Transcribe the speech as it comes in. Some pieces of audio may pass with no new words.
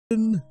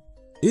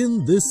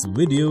In this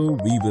video,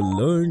 we will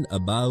learn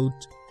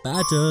about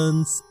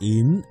patterns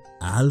in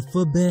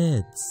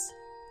alphabets.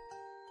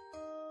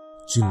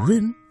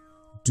 Children,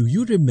 do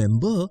you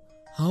remember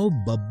how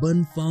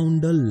Babban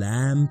found a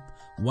lamp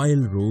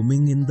while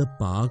roaming in the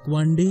park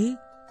one day?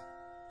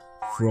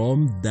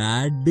 From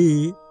that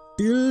day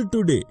till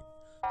today,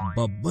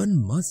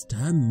 Babban must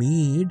have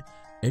made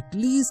at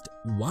least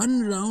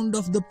one round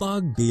of the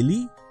park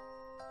daily.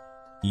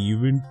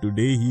 Even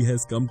today he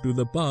has come to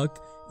the park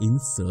in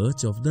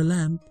search of the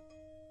lamp.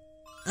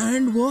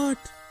 And what?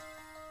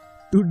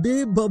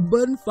 Today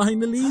Babban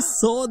finally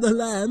saw the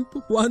lamp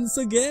once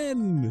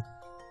again.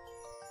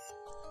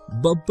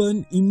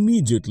 Babban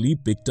immediately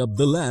picked up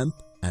the lamp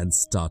and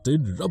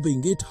started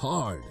rubbing it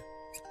hard.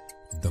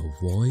 The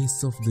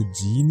voice of the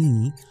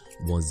genie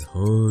was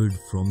heard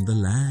from the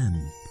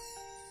lamp.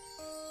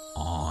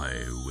 I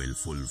will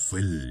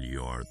fulfill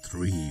your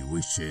 3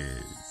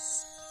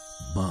 wishes,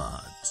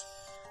 but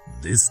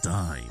this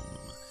time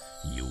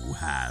you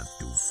have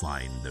to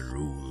find the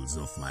rules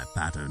of my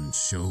pattern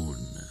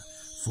shown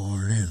for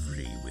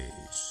every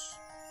wish.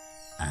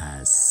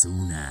 As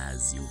soon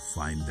as you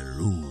find the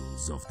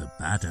rules of the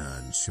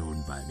pattern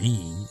shown by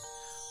me,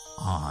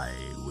 I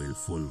will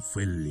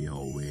fulfill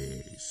your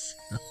wish.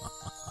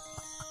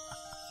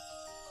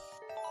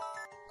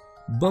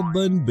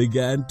 Babban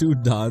began to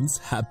dance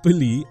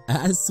happily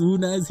as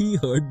soon as he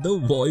heard the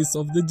voice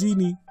of the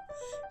genie.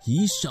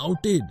 He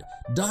shouted,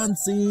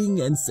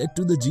 dancing, and said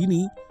to the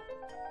genie,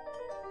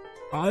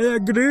 I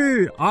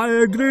agree.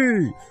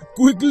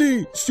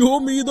 Quickly, show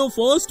me the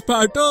first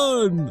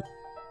pattern.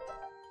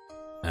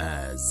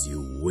 As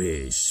you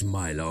wish,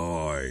 my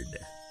lord.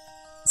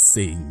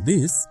 Saying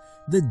this,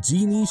 the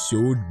genie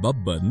showed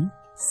Babban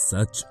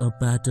such a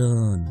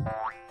pattern.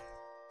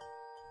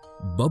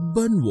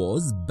 Babban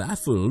was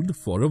baffled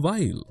for a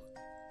while.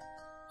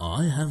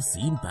 I have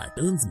seen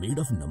patterns made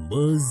of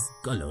numbers,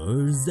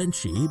 colors and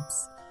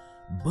shapes,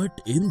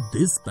 but in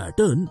this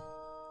pattern,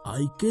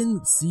 I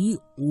can see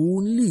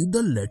only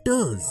the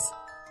letters.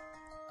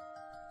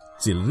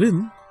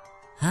 Children,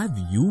 have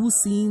you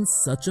seen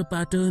such a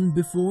pattern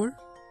before?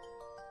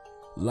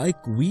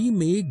 Like we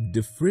make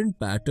different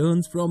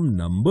patterns from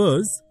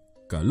numbers,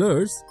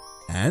 colors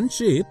and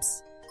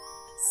shapes.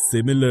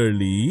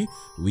 Similarly,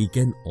 we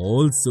can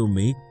also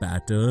make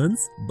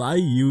patterns by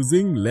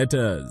using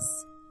letters.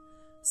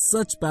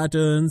 Such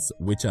patterns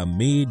which are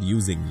made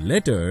using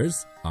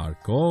letters are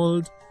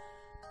called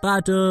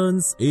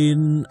patterns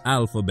in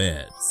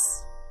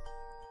alphabets.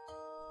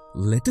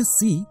 Let us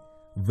see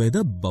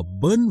whether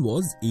Babban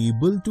was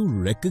able to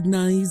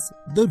recognize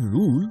the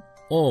rule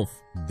of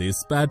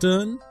this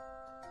pattern.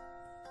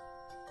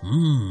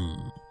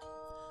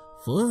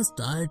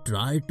 First, I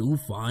try to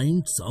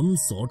find some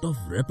sort of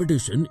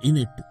repetition in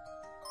it.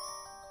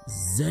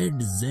 Z,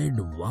 Z,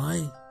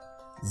 Y,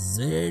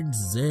 Z,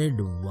 Z,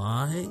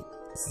 Y,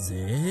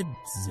 Z,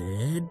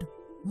 Z,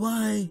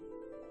 Y.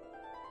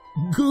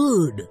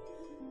 Good!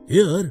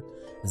 Here,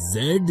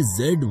 Z,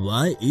 Z,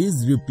 Y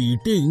is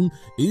repeating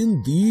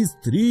in these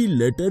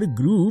 3-letter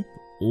group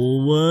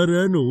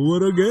over and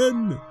over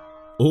again.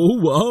 Oh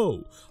wow!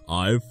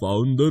 I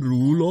found the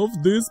rule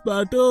of this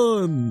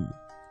pattern.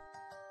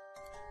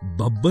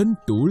 Babban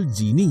told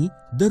Genie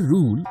the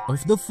rule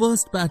of the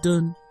first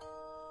pattern.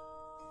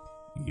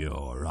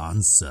 Your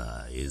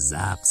answer is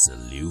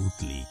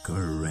absolutely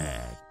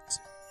correct.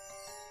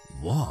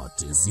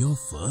 What is your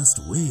first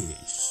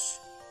wish?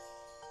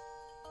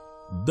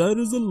 There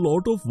is a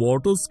lot of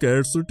water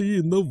scarcity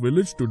in the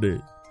village today.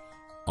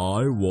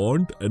 I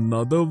want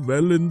another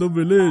well in the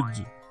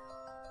village.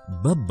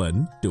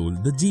 Babban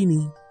told the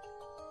genie.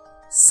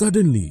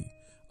 Suddenly,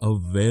 a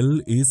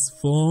well is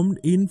formed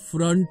in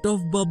front of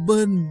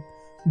Babban.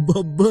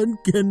 Babban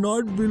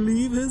cannot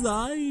believe his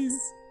eyes.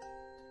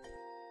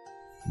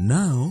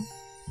 Now,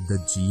 the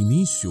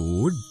genie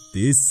showed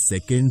this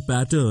second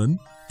pattern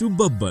to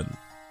Babban.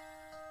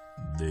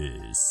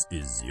 This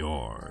is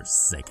your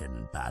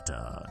second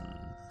pattern.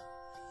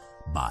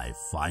 By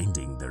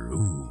finding the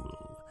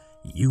rule,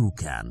 you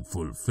can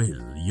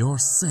fulfill your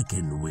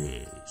second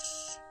wish.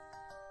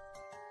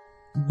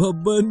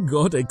 Babban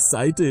got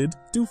excited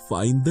to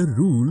find the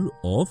rule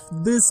of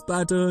this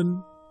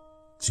pattern.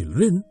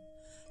 Children,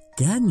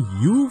 can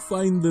you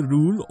find the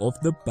rule of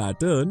the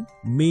pattern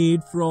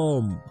made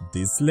from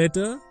this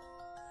letter?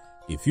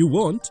 If you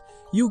want,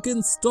 you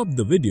can stop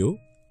the video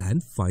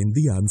and find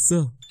the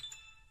answer.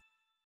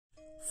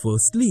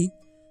 Firstly,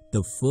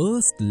 the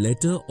first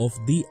letter of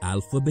the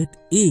alphabet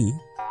A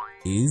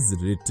is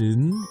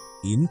written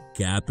in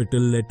capital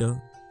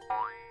letter.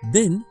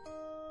 Then,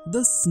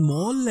 the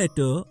small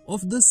letter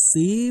of the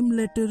same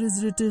letter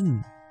is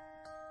written.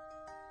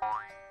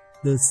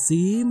 The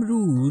same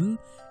rule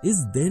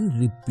is then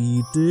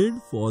repeated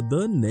for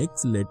the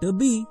next letter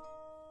B.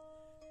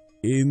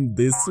 In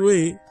this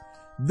way,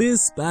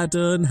 this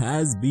pattern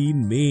has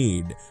been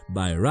made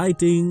by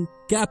writing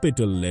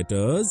capital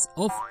letters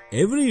of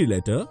every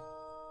letter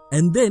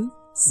and then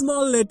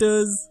small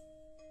letters.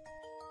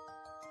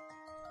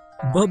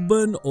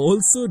 Babban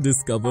also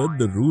discovered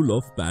the rule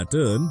of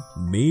pattern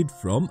made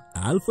from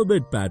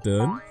alphabet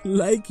pattern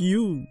like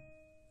you.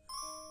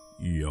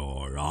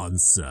 Your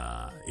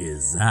answer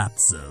is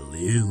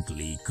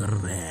absolutely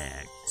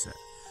correct.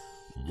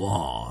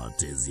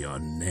 What is your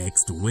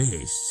next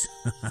wish?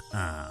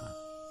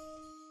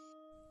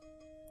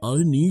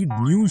 I need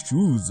new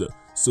shoes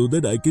so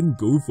that I can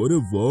go for a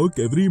walk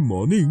every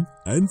morning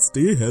and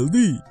stay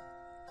healthy,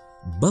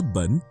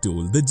 Babban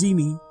told the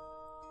genie.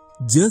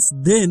 Just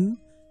then,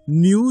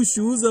 new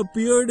shoes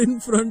appeared in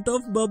front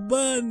of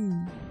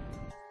Babban.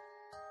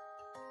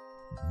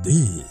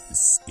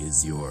 This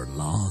is your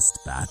last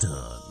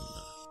pattern.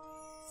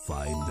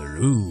 Find the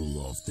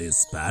rule of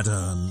this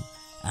pattern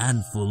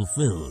and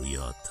fulfill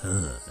your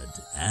third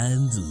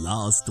and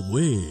last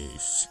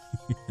wish.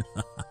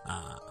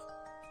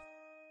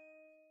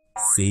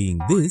 Saying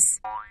this,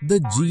 the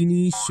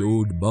genie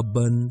showed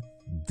Babban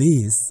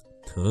this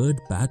third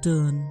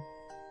pattern.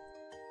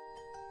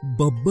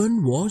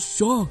 Babban was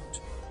shocked.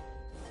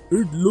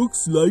 It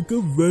looks like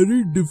a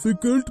very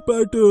difficult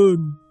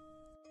pattern.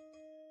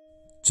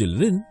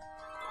 Children,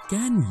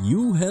 can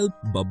you help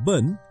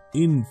Babban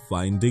in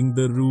finding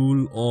the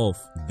rule of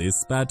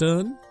this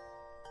pattern?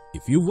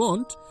 If you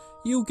want,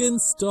 you can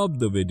stop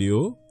the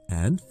video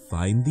and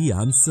find the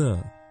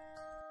answer.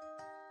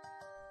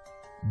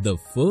 The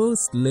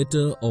first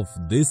letter of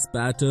this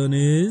pattern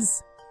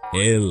is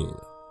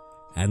L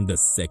and the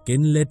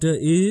second letter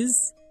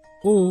is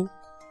O.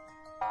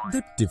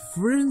 The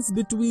difference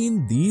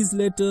between these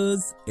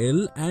letters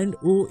L and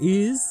O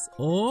is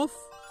of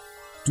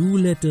 2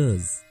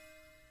 letters.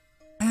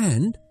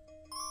 And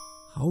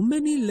how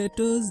many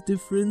letters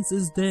difference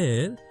is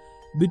there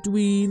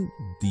between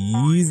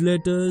these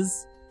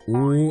letters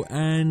O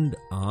and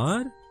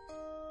R?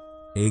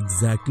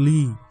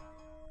 Exactly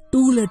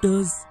 2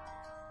 letters.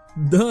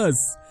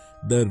 Thus,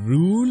 the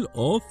rule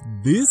of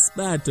this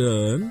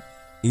pattern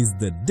is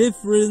the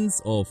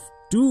difference of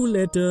 2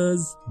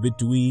 letters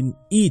between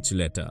each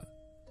letter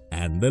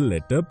and the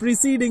letter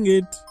preceding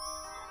it.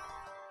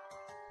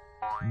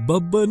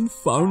 Babban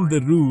found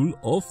the rule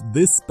of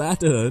this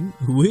pattern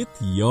with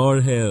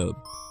your help.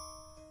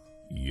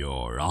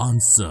 Your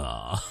answer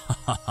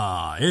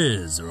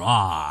is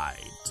right.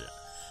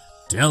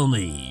 Tell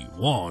me,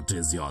 what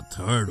is your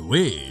third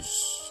wish?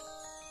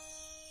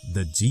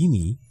 The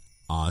genie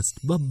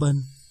asked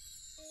Babban.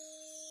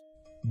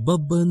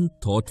 Babban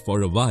thought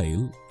for a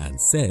while and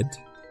said,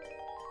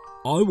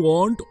 I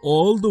want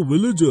all the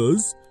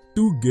villagers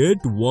to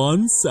get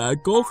 1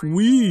 sack of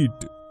wheat.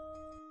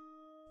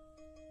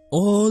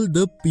 All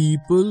the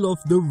people of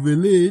the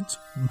village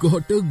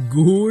got a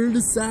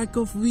gold sack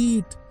of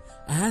wheat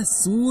as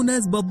soon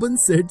as Babban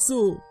said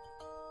so.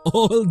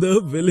 All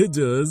the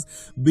villagers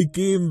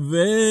became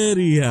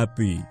very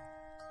happy.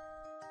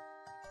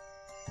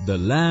 The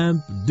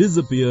lamp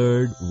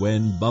disappeared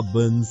when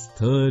Babban's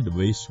third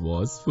wish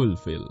was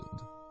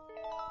fulfilled.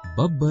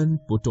 Babban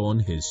put on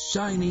his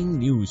shining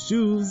new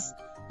shoes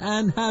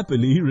and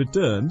happily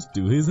returned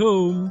to his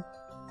home.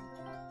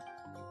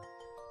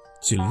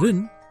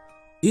 Children,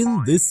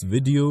 in this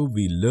video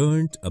we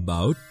learnt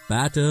about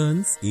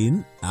patterns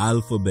in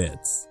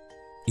alphabets.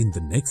 In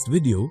the next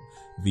video,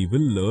 we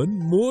will learn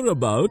more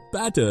about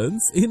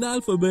patterns in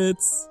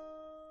alphabets.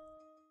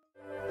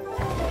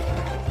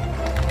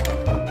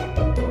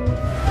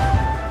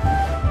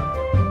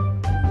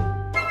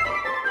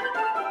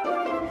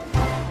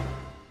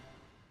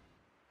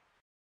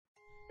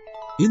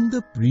 In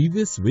the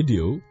previous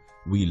video,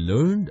 we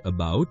learned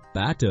about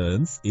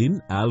patterns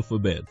in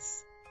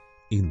alphabets.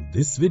 In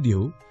this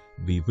video,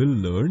 we will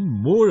learn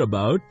more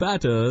about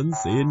patterns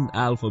in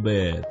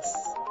alphabets.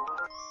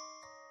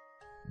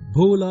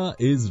 Bhola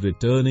is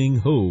returning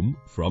home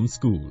from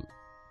school.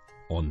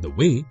 On the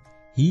way,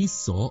 he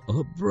saw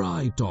a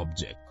bright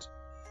object.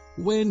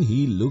 When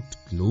he looked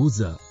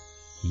closer,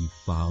 he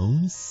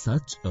found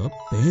such a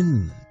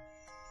pen.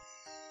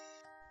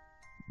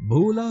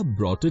 Bhola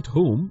brought it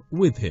home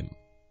with him.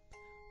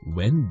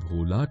 When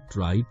Bhola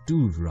tried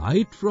to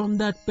write from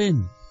that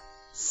pen,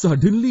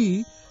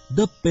 suddenly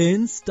the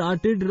pen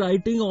started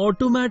writing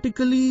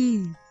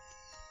automatically.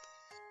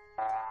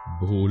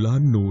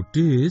 Bhola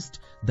noticed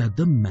that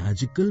the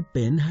magical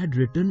pen had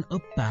written a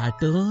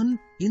pattern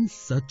in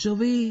such a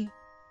way.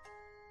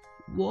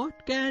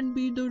 What can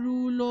be the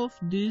rule of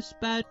this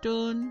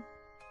pattern?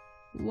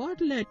 What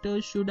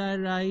letter should I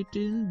write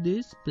in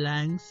this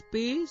blank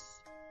space?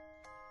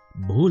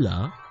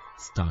 Bhola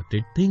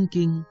started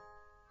thinking.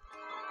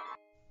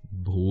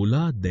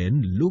 Bhola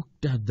then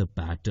looked at the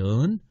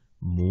pattern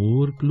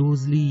more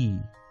closely.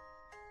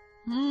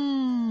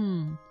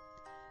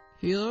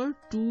 Here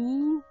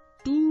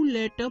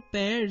two-letter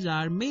pairs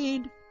are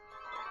made.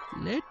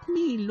 Let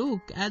me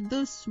look at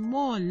the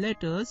small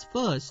letters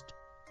first.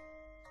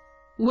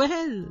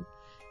 Well,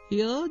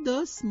 here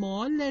the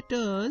small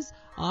letters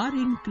are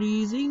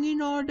increasing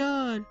in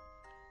order.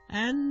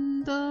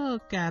 And the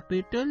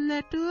capital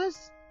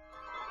letters?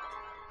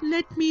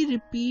 Let me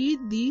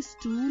repeat these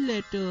 2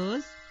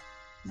 letters.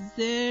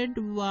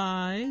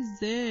 ZY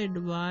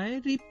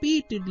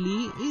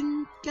repeatedly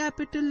in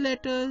capital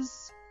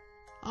letters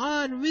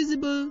are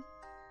visible.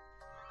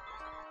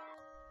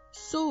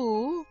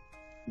 So,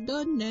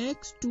 the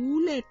next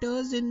two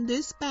letters in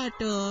this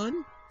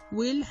pattern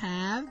will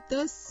have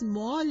the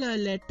smaller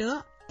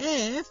letter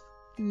F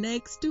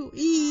next to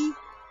E,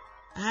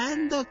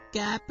 and the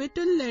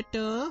capital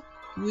letter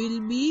will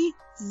be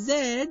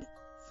Z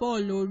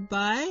followed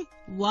by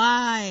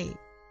Y.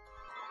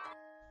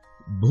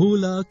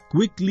 Bhola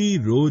quickly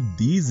wrote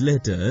these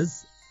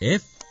letters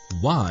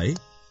FY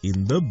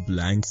in the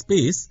blank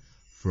space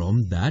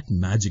from that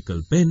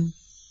magical pen.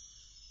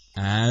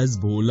 As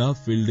Bhola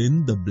filled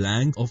in the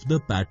blank of the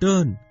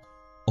pattern,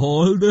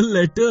 all the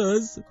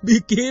letters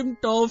became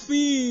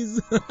toffees.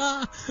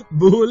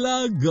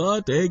 Bhola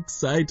got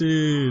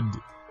excited.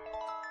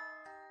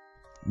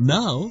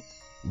 Now,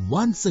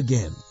 once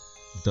again,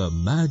 the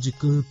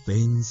magical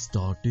pen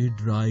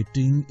started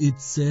writing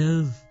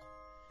itself.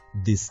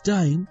 This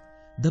time,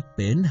 the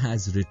pen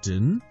has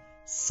written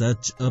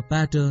such a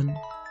pattern.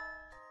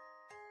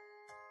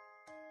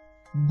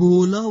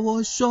 Bhola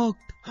was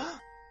shocked.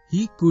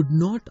 He could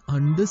not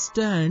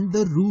understand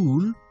the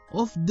rule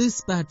of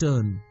this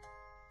pattern.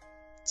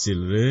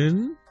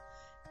 Children,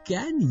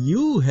 can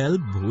you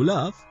help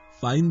Bhola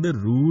find the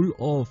rule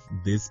of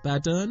this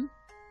pattern?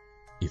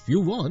 If you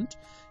want,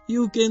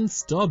 you can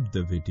stop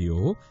the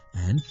video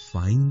and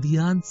find the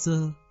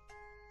answer.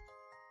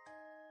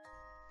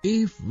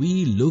 If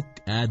we look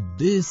at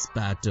this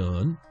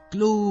pattern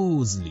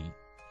closely,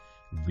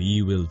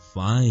 we will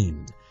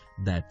find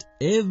that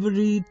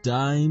every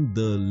time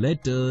the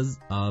letters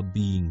are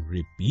being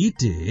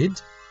repeated,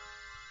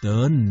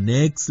 the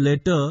next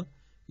letter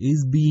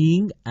is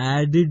being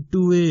added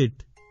to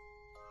it.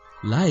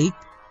 Like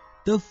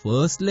the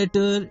first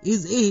letter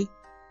is A.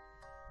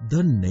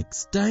 The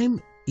next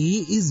time A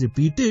is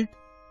repeated,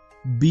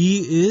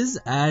 B is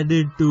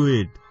added to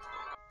it.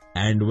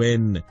 And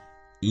when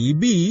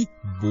AB,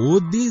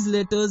 both these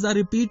letters are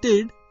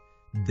repeated,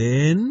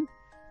 then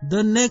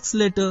the next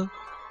letter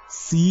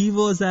C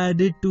was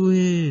added to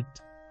it.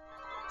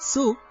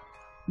 So,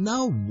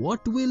 now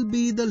what will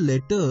be the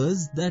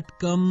letters that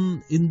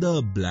come in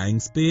the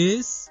blank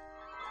space?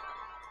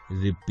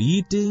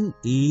 Repeating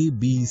A,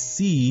 B,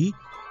 C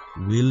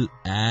will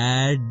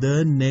add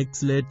the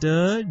next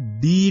letter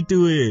D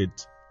to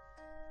it.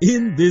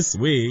 In this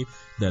way,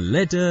 the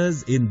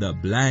letters in the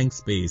blank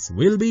space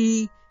will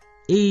be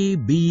A,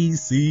 B,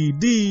 C,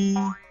 D.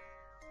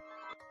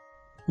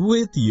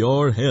 With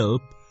your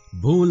help,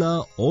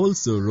 Bhola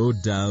also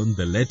wrote down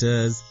the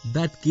letters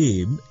that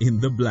came in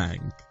the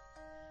blank.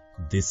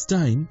 This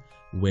time,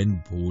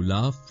 when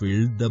Bhola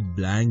filled the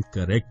blank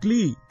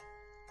correctly,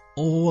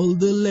 all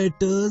the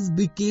letters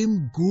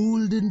became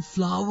golden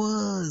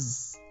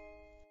flowers.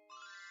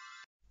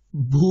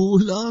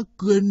 Bhola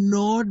could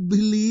not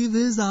believe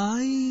his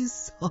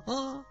eyes.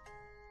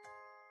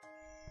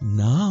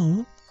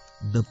 Now,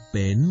 the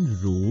pen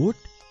wrote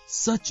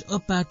such a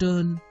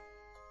pattern.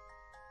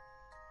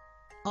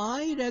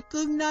 I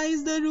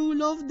recognize the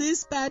rule of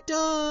this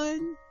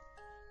pattern.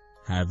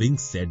 Having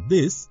said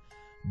this,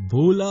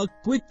 Bhola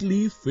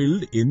quickly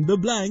filled in the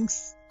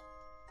blanks.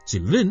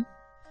 Children,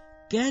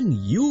 can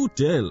you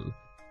tell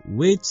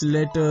which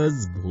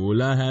letters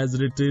Bhola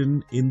has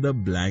written in the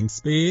blank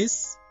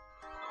space?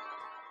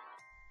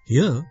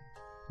 Here,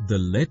 the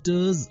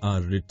letters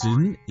are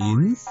written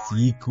in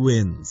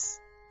sequence,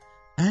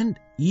 and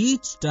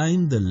each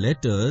time the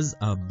letters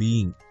are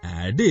being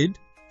added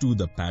to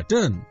the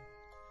pattern,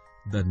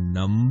 the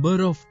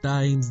number of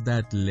times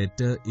that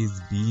letter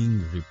is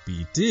being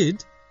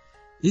repeated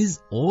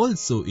is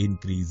also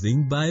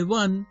increasing by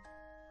 1.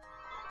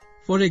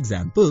 For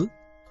example,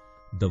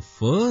 the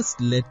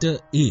first letter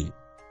A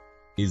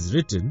is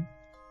written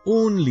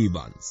only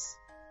once,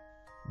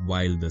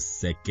 while the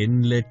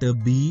second letter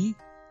B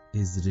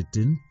is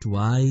written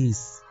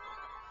twice,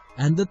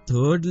 and the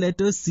third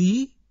letter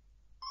C,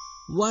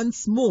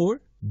 once more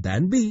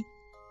than B,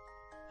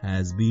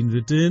 has been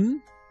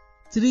written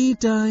 3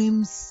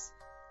 times.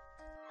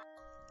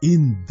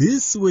 In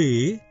this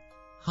way,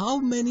 how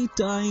many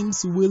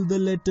times will the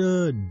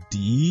letter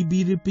D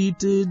be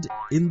repeated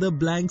in the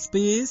blank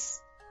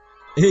space?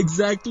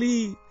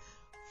 Exactly,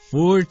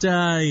 4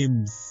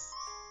 times.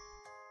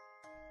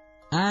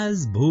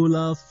 As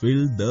Bhola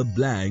filled the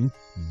blank,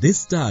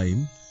 this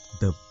time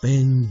the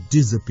pen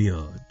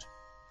disappeared,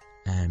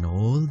 and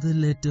all the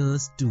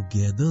letters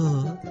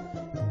together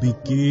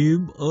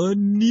became a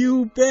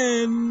new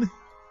pen.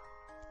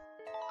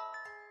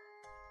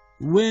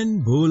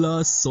 When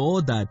Bhola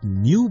saw that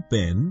new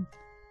pen,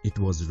 it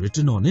was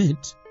written on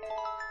it,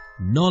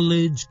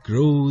 "Knowledge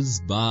grows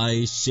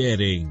by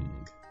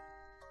sharing."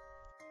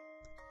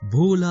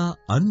 Bhola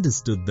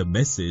understood the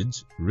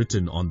message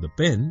written on the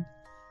pen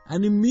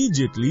and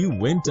immediately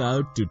went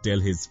out to tell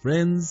his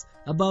friends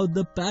about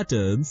the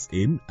patterns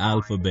in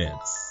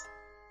alphabets.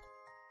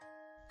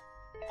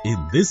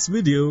 In this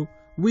video,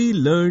 we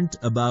learnt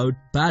about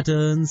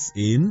patterns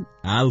in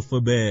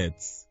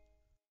alphabets.